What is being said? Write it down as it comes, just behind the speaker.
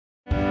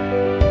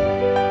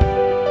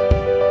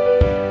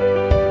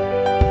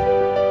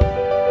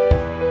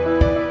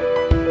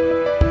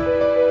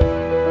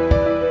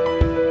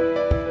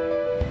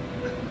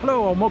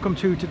Welcome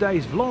to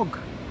today's vlog.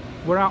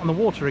 We're out on the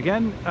water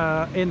again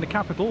in the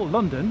capital,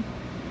 London.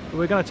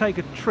 We're going to take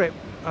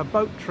a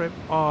boat trip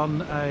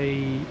on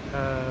a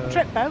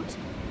trip boat.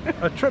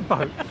 A trip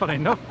boat, funny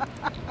enough.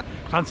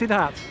 Fancy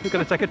that. We're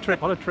going to take a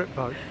trip on a trip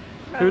boat.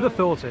 Who'd have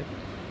thought it?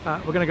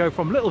 We're going to go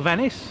from Little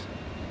Venice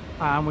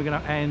and we're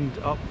going to end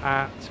up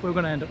at, where we're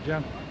going to end up,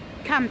 Jan?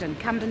 Camden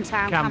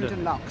Town,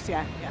 Camden Locks,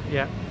 yeah.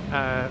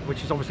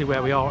 Which is obviously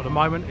where we are at the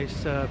moment.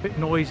 It's a bit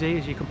noisy,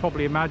 as you can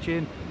probably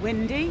imagine.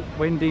 Windy,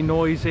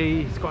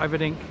 noisy, it's got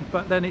everything,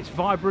 but then it's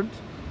vibrant,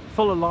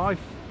 full of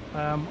life,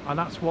 and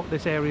that's what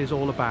this area is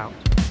all about.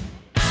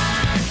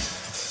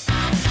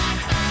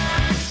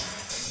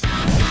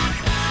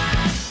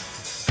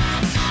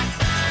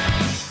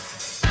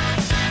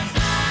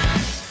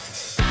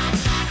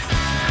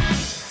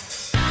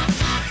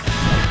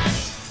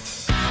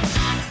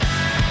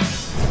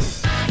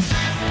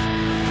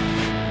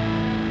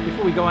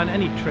 Before we go on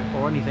any trip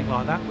or anything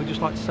like that, we'd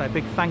just like to say a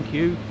big thank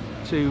you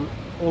to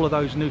all of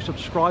those new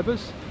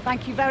subscribers.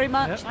 Thank you very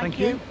much. Yeah, thank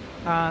you.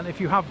 And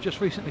if you have just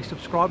recently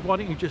subscribed, why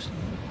don't you just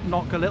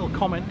knock a little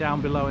comment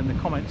down below in the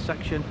comment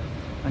section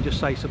and just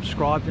say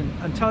subscribed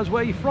and tell us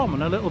where you're from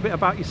and a little bit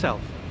about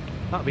yourself.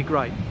 That'd be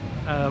great.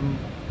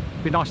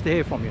 Be nice to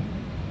hear from you.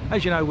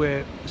 As you know,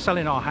 we're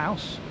selling our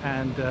house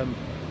and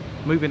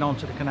moving on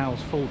to the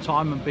canals full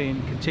time and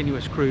being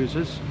continuous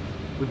cruisers.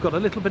 We've got a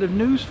little bit of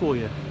news for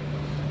you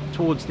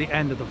towards the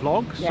end of the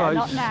vlog. Yeah, So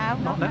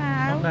not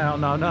now.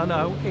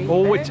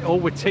 No.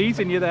 We're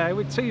teasing you there.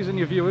 We're teasing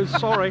your viewers.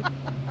 Sorry.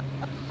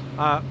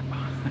 But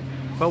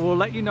we'll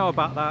let you know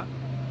about that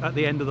at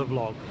the end of the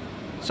vlog.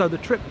 So the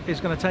trip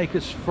is going to take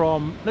us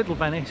from Little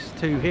Venice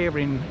to here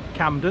in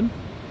Camden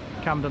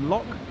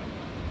Lock.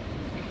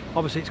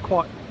 Obviously it's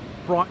quite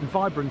bright and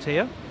vibrant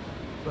here,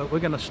 but we're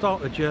going to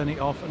start the journey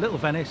off at Little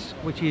Venice,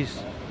 which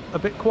is a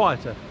bit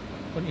quieter,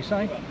 wouldn't you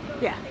say?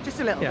 Yeah, just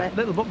a little bit. A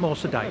little bit more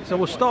sedate. So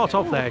we'll start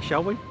off there,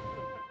 shall we?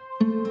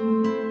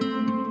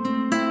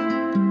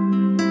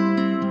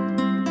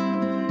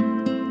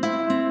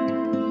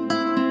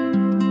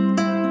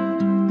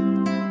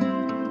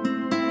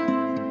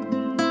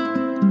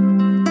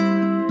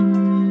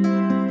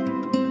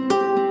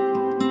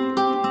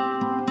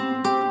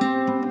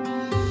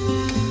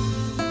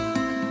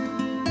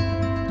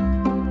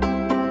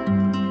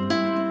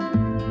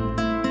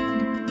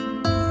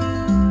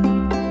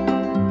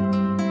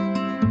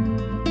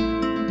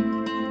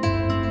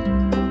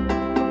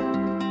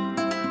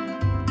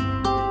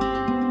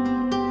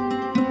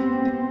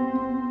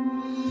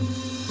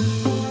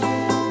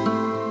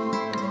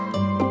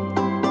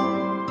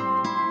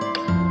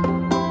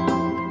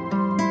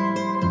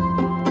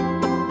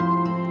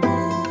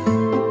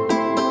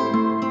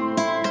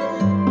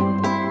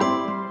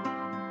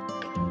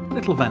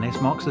 Little Venice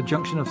marks the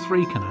junction of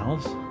three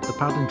canals, the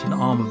Paddington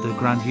arm of the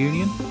Grand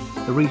Union,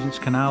 the Regents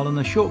Canal and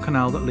the short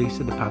canal that leads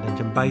to the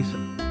Paddington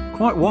Basin.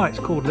 Quite why it's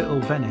called Little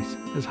Venice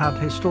has had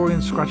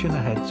historians scratching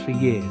their heads for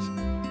years.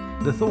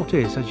 The thought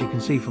is, as you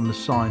can see from the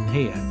sign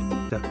here,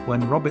 that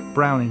when Robert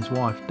Browning's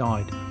wife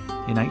died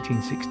in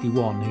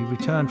 1861, he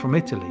returned from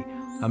Italy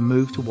and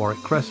moved to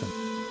Warwick Crescent.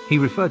 He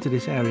referred to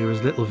this area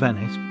as Little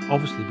Venice,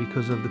 obviously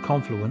because of the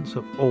confluence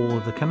of all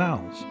of the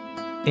canals.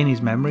 In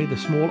his memory, the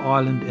small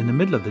island in the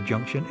middle of the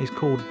junction is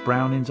called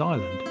Browning's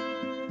Island.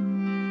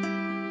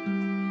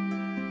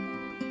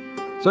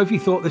 So if you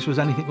thought this was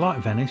anything like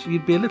Venice,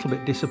 you'd be a little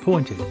bit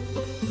disappointed.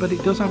 But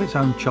it does have its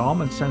own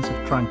charm and sense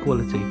of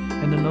tranquility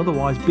in an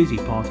otherwise busy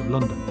part of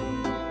London.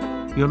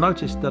 You'll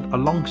notice that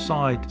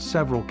alongside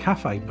several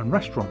cafe and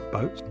restaurant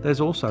boats,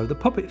 there's also the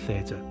Puppet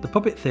Theatre. The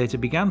Puppet Theatre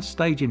began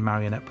staging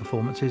marionette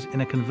performances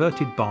in a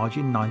converted barge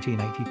in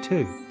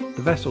 1982.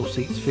 The vessel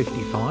seats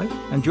 55,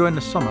 and during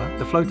the summer,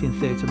 the floating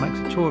theatre makes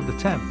a tour of the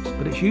Thames,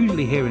 but it's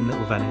usually here in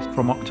Little Venice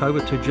from October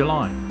to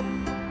July.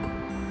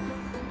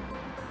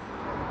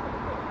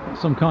 That's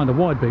some kind of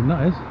wide beam,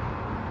 that is.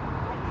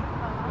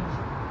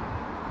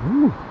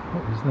 Ooh,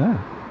 what is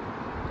that?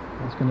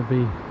 That's going to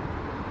be...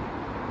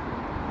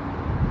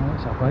 Oh,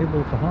 it's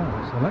available for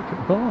hire. It's an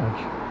electric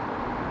barge.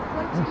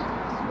 Yes.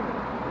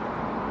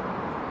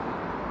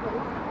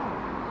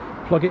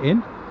 Plug it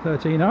in,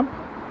 13 amp.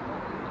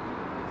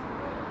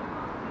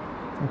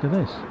 Look at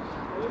this.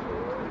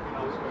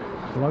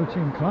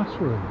 Floating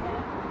classroom.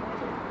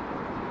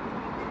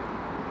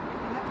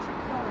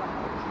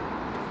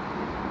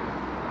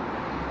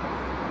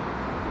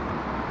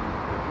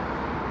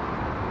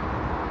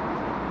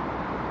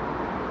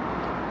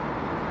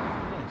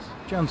 Yes.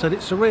 Jan said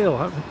it's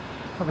surreal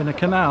having a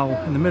canal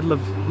in the middle of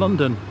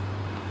London.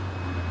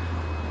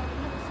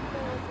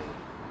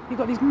 You've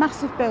got these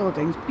massive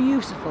buildings,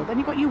 beautiful. Then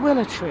you've got your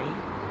willow tree,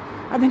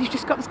 and then you've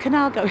just got this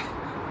canal going.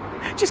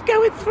 Just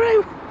going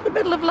through the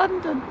middle of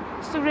London.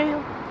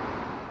 Surreal.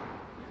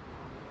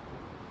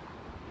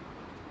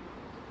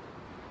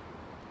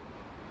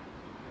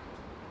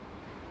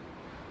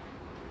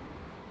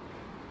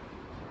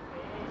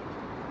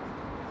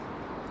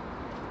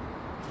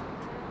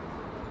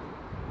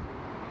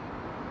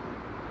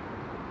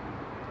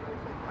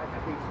 They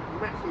have these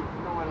massive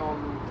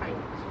nylon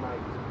tanks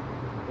made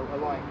that are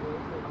like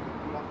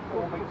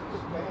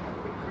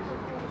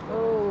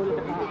Oh, look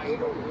at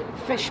that.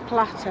 Fish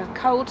platter,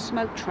 cold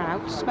smoked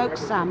trout, smoked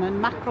salmon,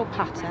 mackerel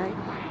pate,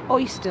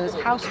 oysters,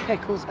 house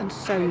pickles and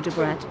soda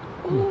bread.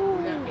 Ooh,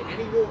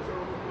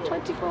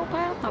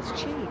 £24, that's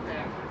cheap.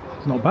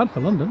 It's not bad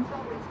for London.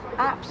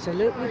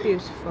 Absolutely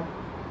beautiful.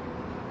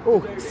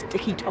 Oh,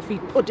 sticky toffee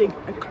pudding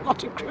and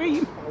clotted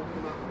cream.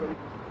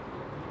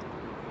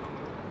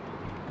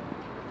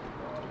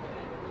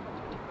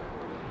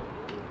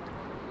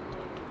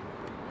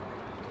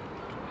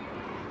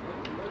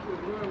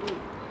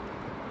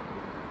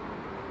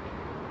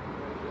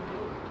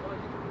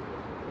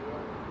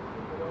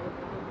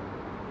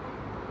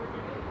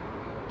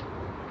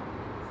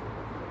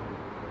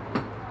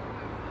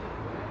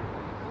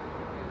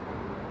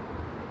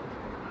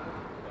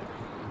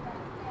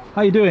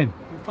 How you doing?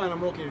 I'm fine,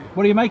 I'm okay.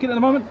 What are you making at the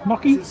moment?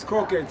 Gnocchi? This is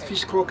croquette,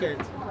 fish croquette.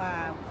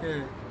 Wow.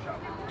 Yeah.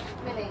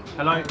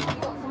 Hello.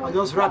 I'm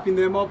just wrapping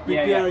them up,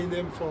 preparing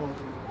them for.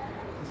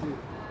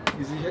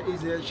 Is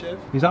he a chef?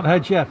 Is that the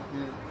head chef?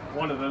 Yeah.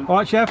 One of them. All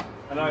right, chef.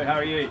 Hello, how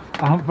are you?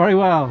 I'm very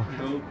well.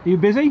 Cool. Are you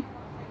busy?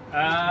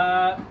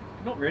 Not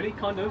really,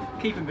 kind of.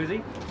 Keeping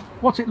busy.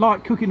 What's it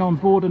like cooking on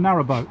board a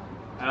narrowboat?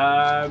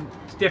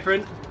 It's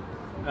different.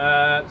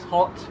 It's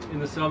hot in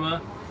the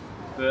summer,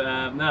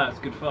 but no, it's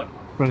good fun.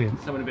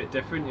 Brilliant. Something a bit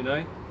different, you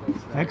know.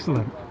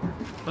 Excellent.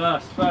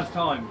 First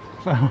time.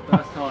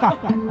 First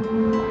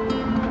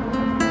time.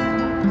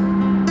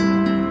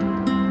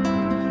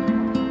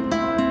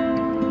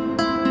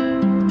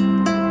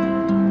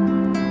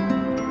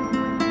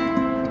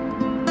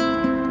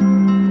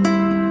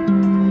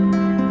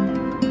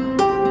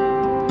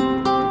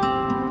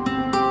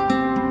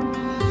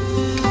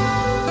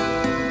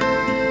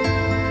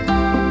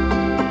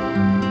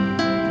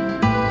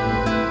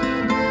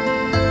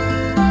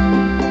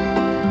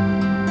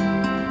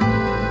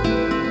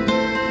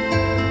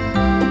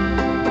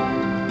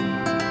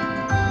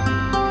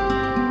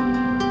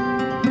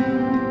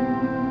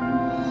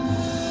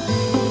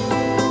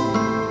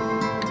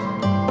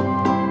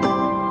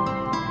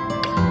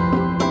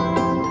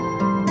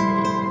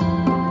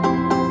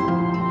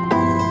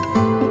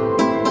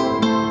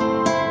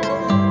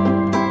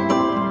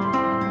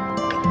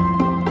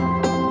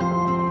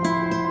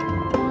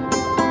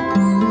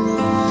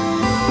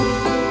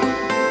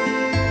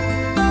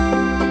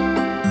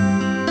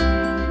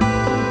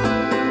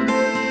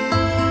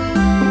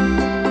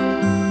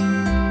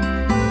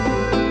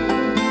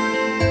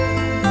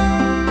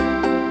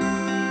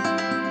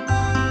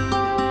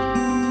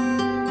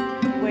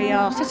 We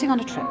are sitting on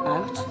a trip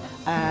boat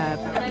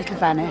at Little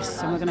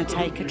Venice, and we're going to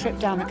take a trip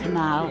down the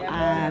canal,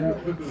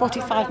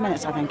 45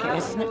 minutes I think it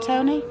is, isn't it,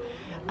 Tony?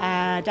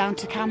 Down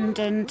to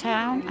Camden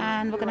town,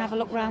 and we're going to have a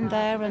look round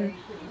there and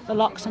the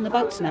locks and the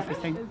boats and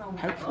everything,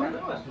 hopefully.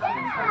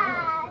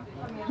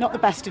 Not the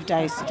best of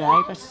days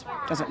today, but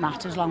doesn't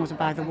matter as long as we're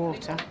by the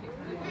water.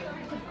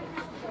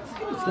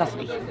 It's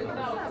lovely.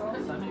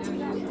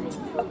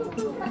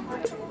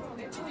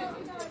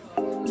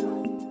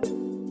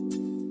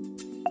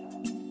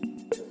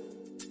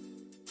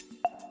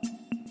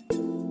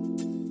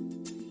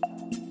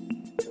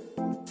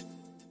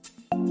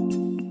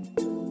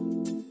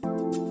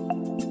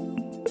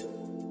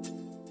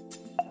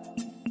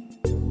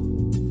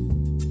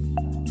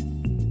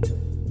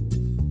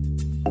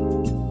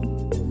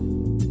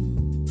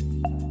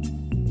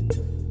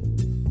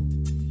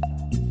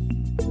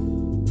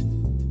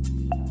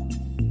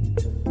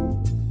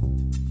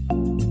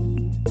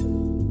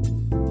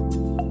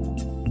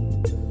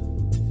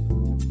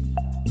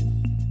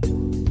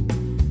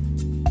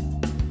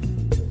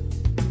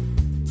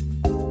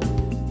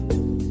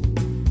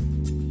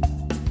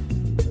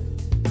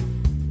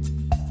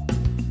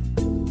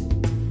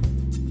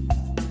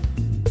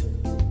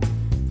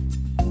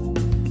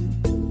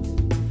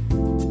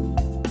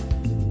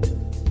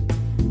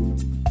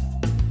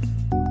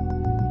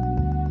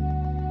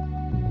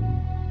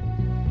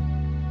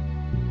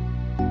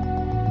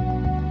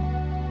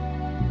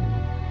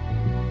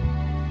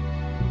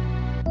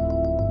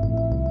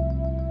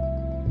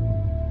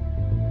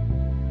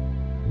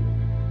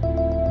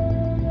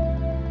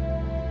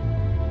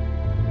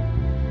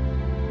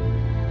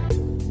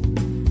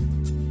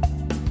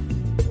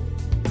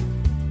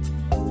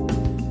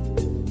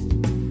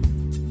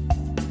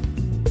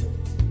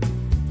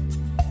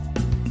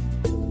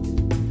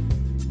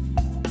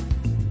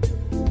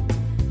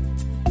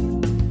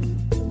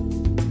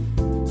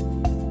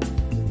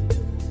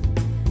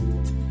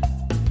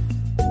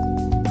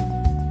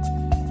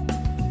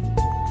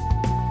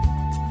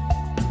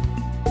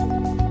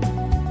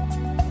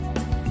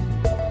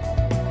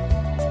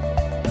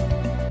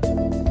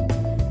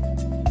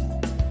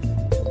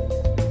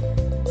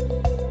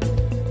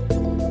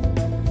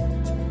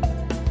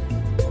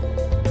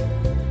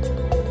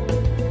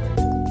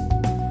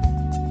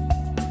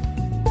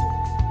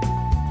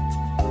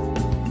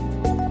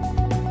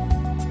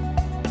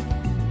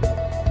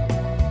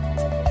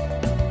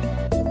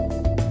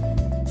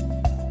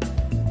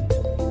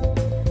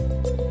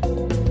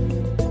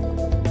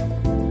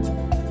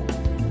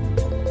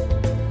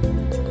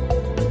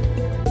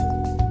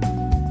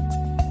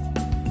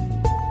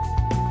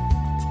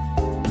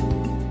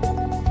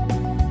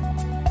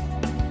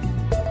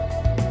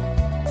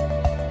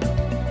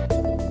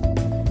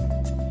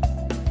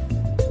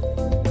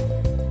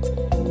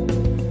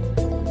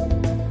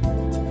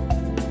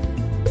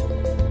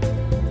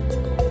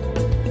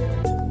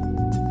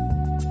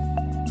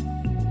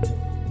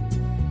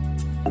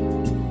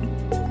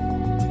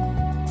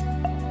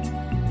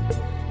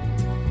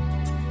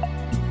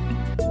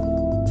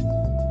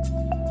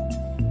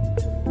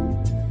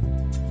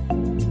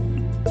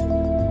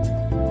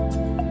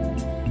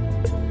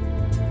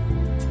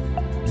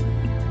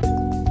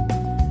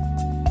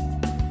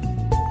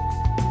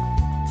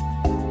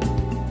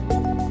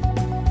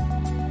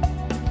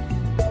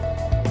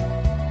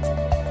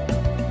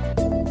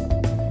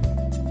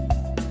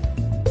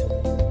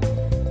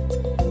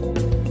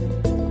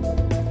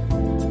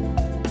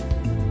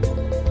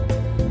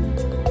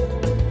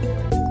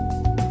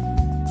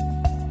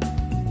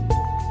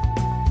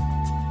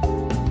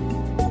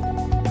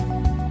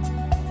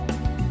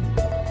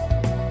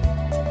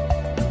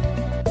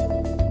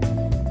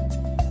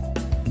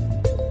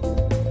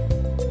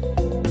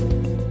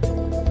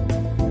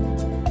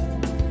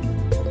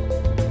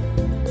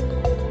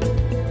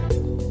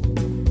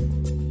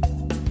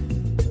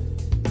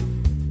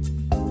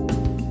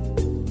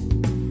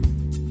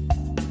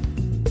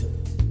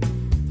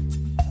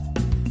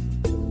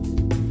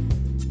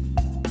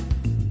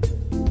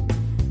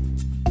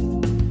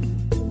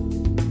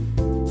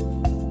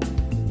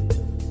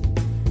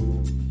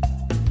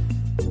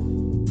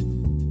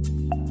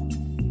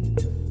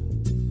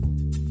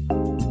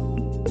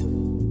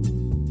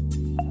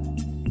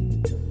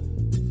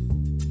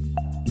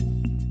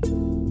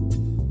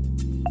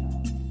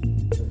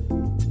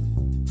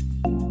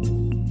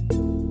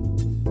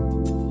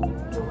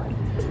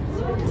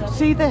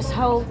 see this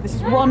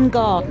is one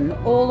garden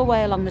all the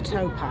way along the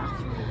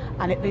towpath,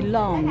 and it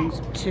belonged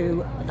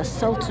to the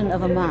Sultan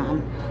of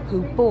Oman,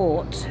 who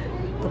bought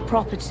the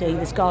property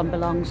this garden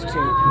belongs to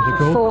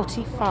for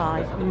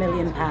 £45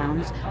 million,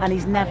 and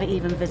he's never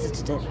even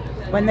visited it.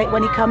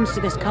 When he comes to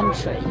this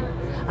country,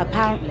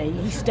 apparently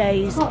he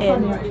stays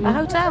in a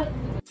hotel.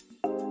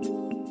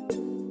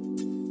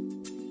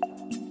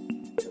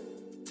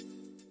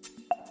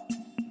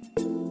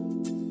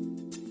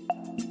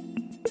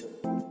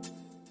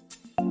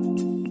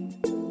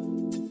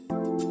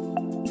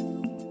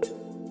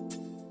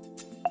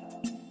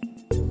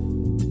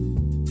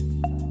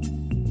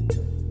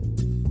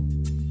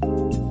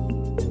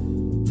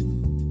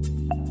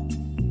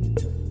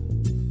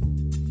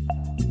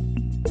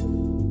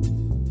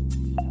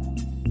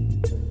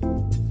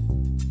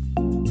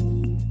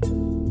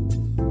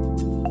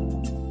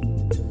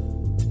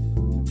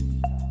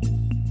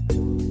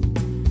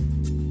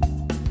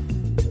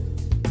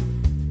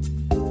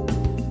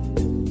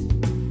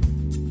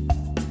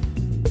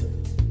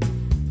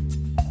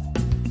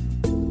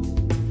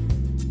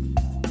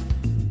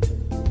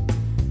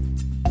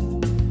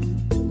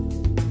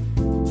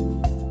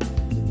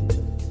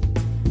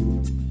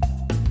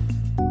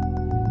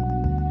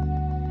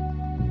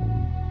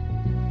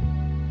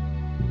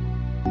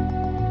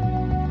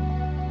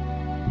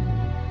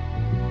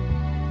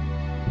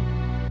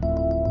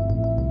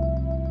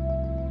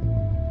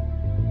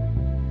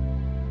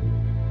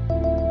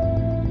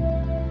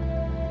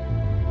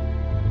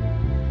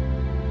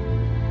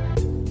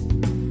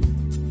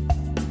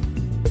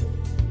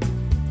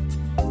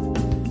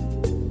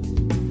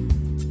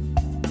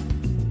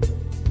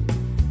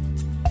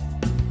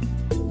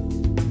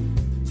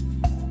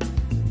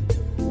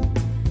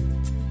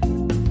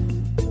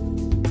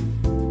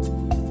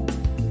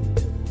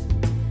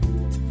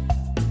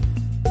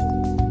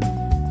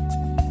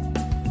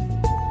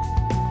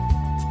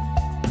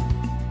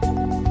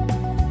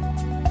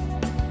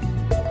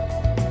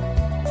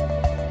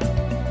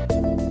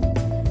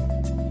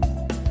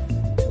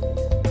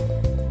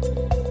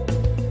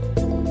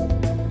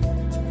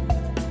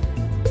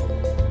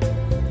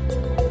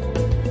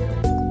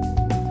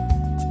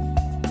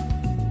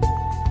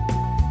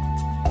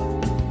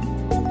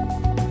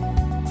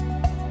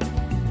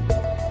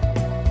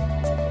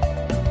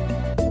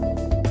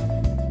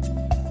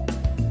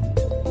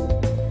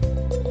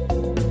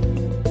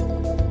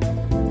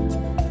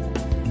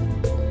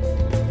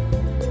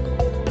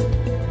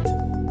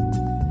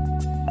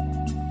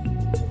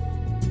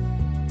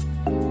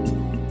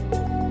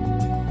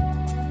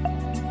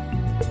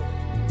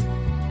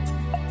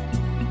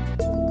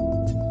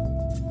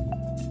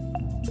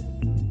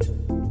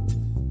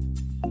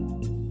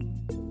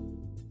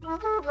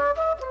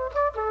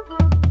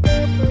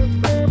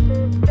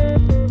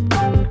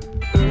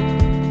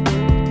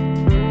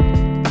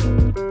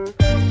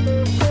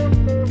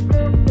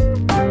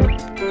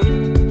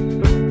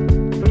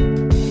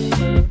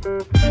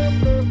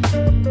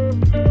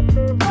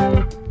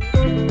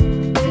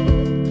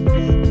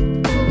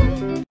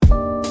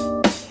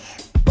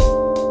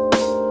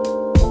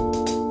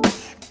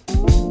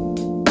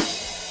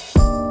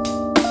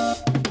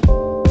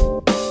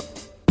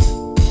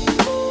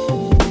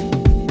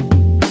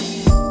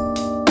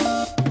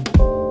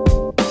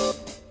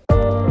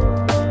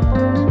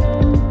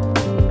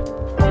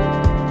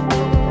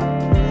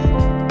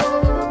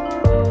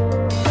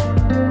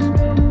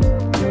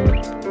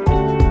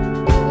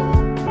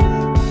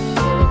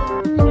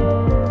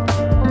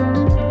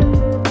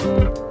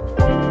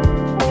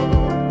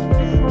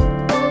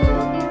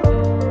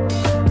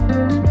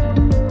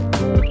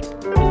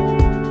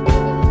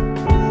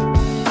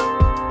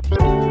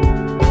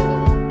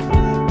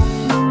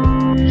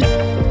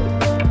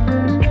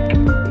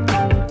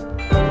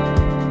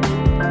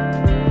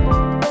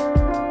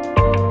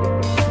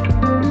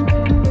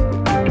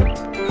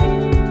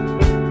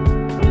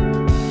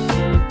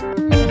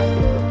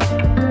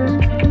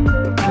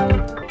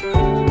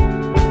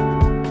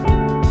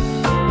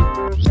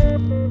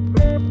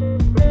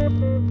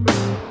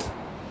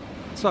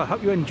 So I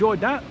hope you enjoyed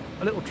that.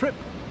 A little trip,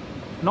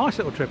 nice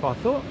little trip I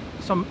thought.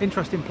 Some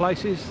interesting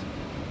places,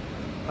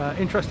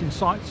 interesting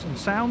sights and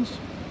sounds.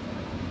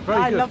 Very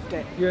good. I loved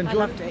it. You enjoyed I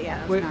loved it,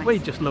 yeah. It was nice. We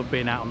just love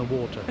being out on the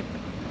water.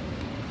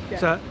 Yeah.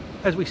 So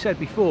as we said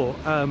before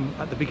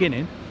at the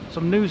beginning,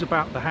 some news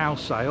about the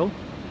house sale.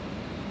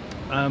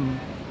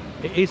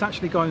 It is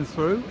actually going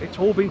through. It's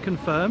all been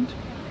confirmed.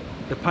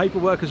 The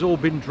paperwork has all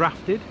been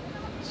drafted.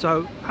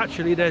 So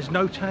actually there's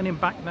no turning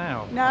back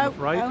now. No, I'm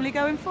afraid. only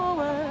going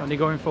forward. Only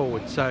going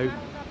forward. So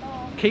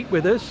keep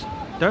with us.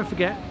 Don't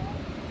forget,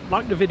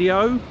 like the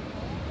video,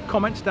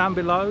 comments down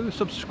below,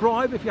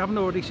 subscribe if you haven't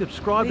already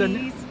subscribed,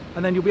 and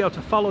then you'll be able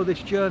to follow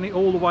this journey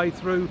all the way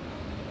through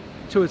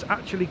to us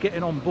actually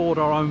getting on board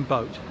our own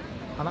boat.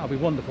 And that'll be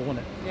wonderful, won't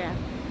it? Yeah.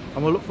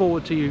 And we'll look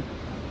forward to you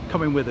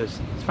coming with us.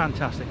 It's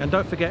fantastic. And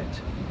don't forget,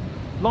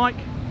 like,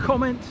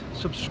 comment,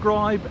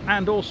 subscribe,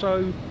 and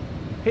also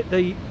hit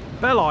the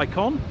bell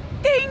icon.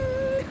 Ding!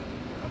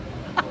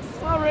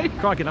 Sorry.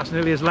 Crikey, that's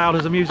nearly as loud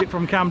as the music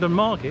from Camden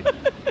Market.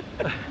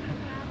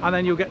 and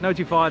then you'll get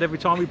notified every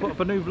time we put up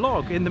a new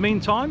vlog. In the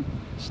meantime,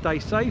 stay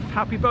safe,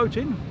 happy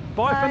boating.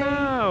 Bye for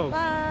now.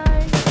 Bye.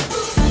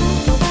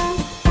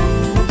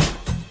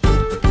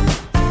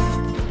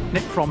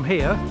 Nick from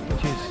here,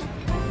 which is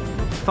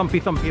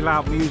thumpy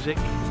loud music,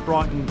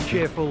 bright and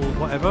cheerful,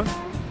 whatever.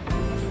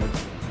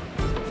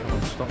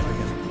 I'll stop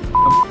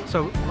again.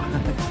 So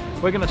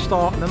we're going to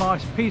start in a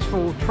nice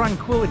peaceful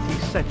tranquility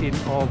setting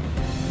of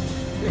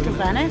Little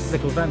Venice.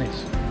 Little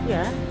Venice.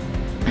 Yeah.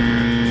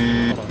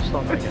 Hold on,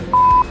 start that again.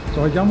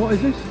 Sorry Jan, what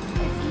is this?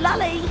 It's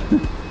Lolly.